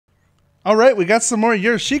All right, we got some more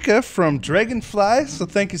Yorushika from Dragonfly. So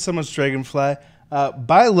thank you so much, Dragonfly.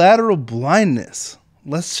 Bilateral blindness.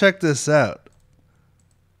 Let's check this out.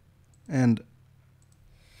 And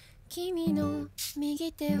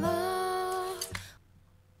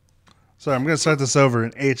sorry, I'm going to start this over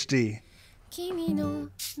in HD.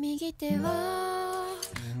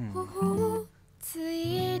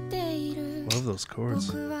 Love those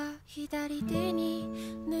chords.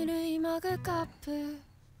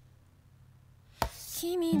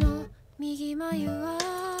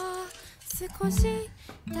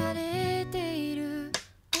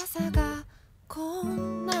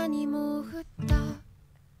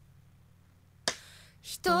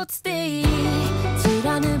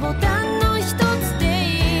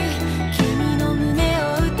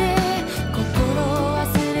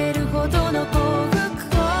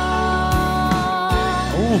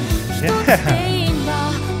 Yeah.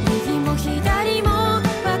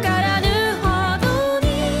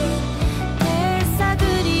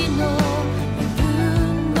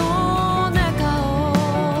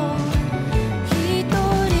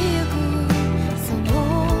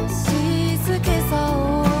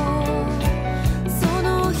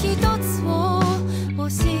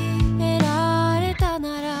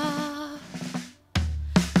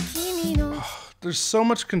 There's so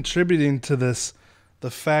much contributing to this.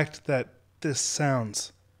 The fact that this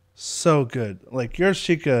sounds so good. Like,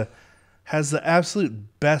 Yorushika has the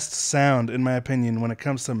absolute best sound, in my opinion, when it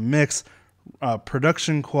comes to mix,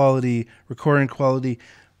 production quality, recording quality,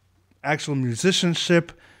 actual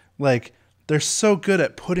musicianship. Like, they're so good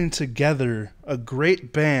at putting together a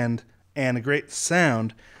great band and a great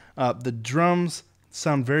sound. The drums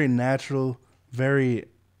sound very natural, very,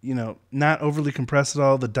 not overly compressed at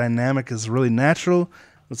all. The dynamic is really natural.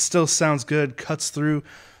 It still sounds good, cuts through.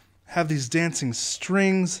 Have these dancing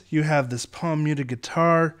strings. You have this palm muted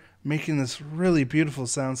guitar making this really beautiful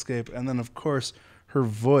soundscape. And then, of course, her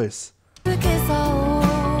voice. Just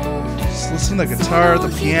listen to the guitar, the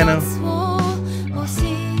piano.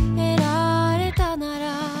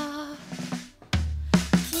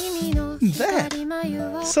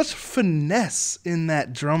 That. Such finesse in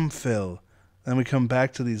that drum fill. Then we come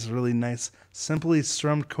back to these really nice, simply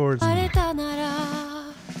strummed chords.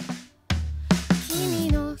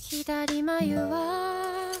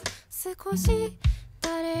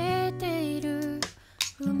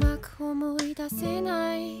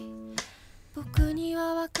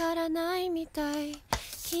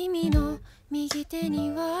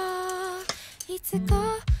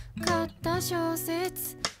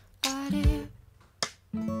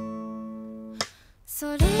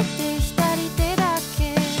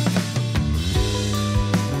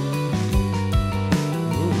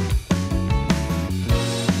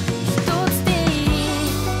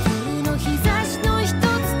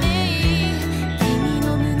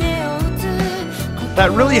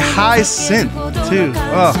 That really high synth, too.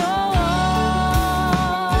 Oh.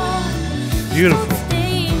 Beautiful.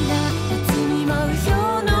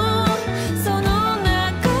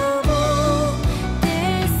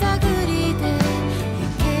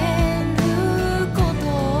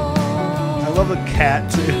 I love the cat,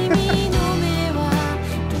 too.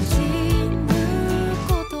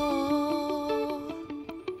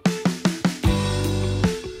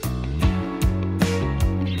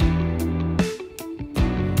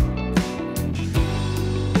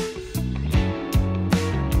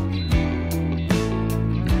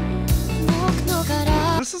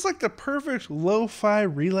 This is like the perfect lo-fi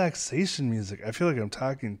relaxation music. I feel like I'm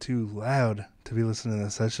talking too loud to be listening to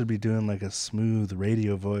this. I should be doing like a smooth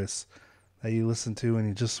radio voice that you listen to when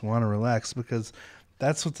you just want to relax, because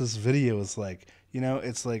that's what this video is like.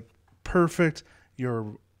 It's like perfect.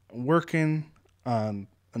 You're working on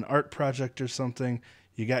an art project or something.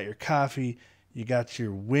 You got your coffee. You got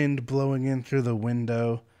your wind blowing in through the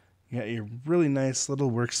window. You got your really nice little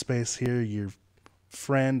workspace here. Your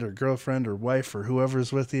friend or girlfriend or wife or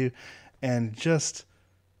whoever's with you, and just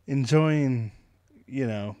enjoying,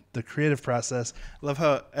 the creative process. I love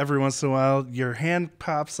how every once in a while your hand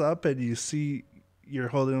pops up and you see you're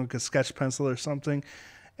holding like a sketch pencil or something,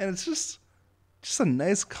 and it's just a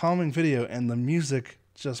nice calming video, and the music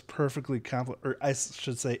just perfectly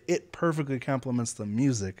it perfectly complements the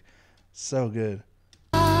music. So good.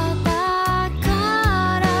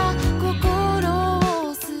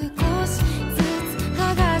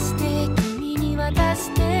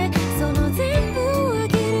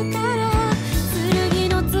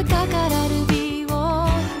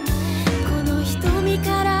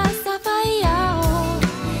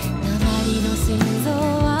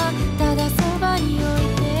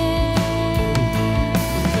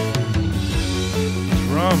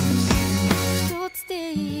 Drums.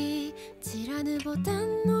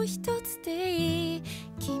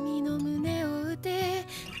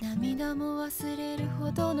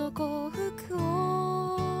 ほどの幸福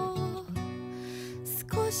を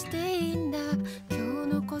少していいんだ今日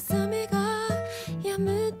の小雨が止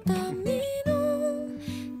むための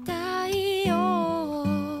太陽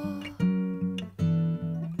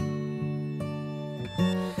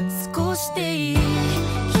少していい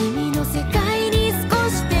君の世界に少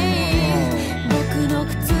していい僕の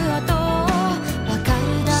靴跡わか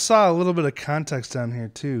るだ Saw a little bit of context down here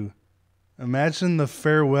too. Imagine the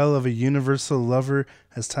farewell of a universal lover.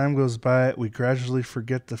 As time goes by, we gradually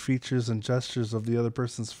forget the features and gestures of the other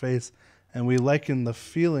person's face, and we liken the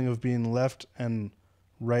feeling of being left and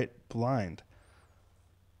right blind.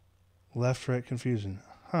 Left-right confusion.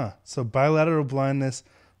 Huh. So bilateral blindness,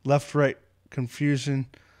 left-right confusion.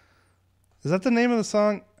 Is that the name of the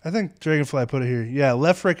song? I think Dragonfly put it here. Yeah,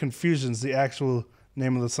 left-right confusion is the actual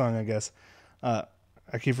name of the song, I guess. I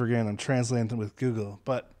keep forgetting I'm translating with Google,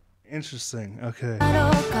 but interesting. Okay.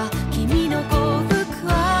 君の幸福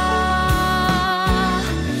は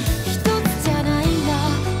一つじゃないんだ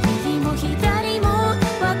右も左も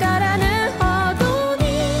わからぬほどに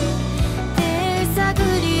手探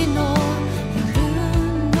りの夜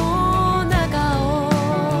の中を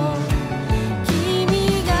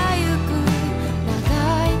君が行く長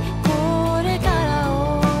いこれからを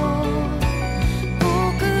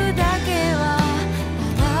僕だけは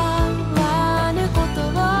習わぬことを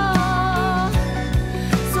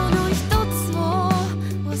その一つを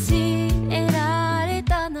教えられ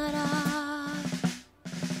たなら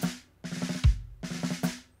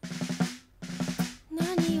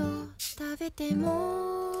何を食べて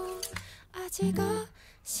も味が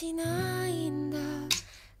しないんだ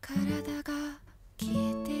体が消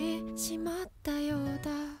えてしまったよう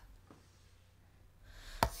だ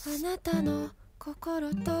あなたの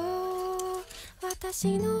心と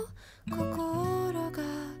私の心が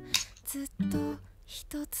ずっと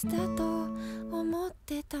一つだと思っ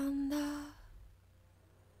てたんだ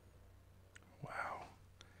Wow.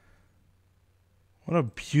 What a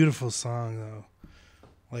beautiful song, though.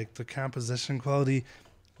 Like the composition quality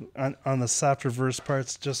on the softer verse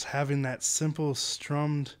parts, just having that simple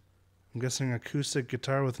strummed, I'm guessing acoustic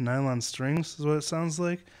guitar with nylon strings is what it sounds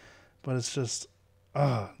like. But it's just,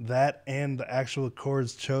 that and the actual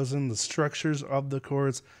chords chosen, the structures of the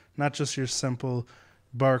chords, not just your simple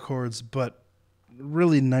bar chords, but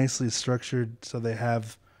really nicely structured so they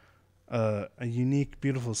have a unique,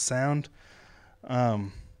 beautiful sound.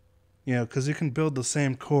 You know, because you can build the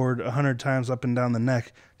same chord 100 times up and down the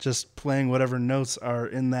neck, just playing whatever notes are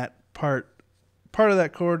in that part of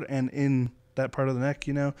that chord and in that part of the neck,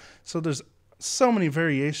 you know. So there's so many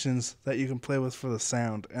variations that you can play with for the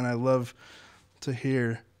sound, and I love to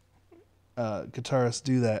hear guitarists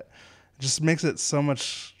do that. It just makes it so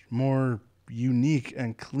much more unique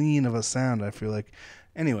and clean of a sound, I feel like.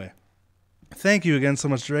 Anyway, thank you again so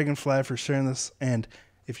much, Dragonfly, for sharing this, and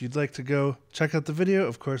if you'd like to go check out the video,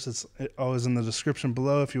 of course, it's always in the description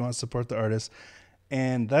below if you want to support the artist.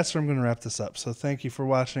 And that's where I'm going to wrap this up. So thank you for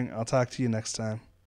watching. I'll talk to you next time.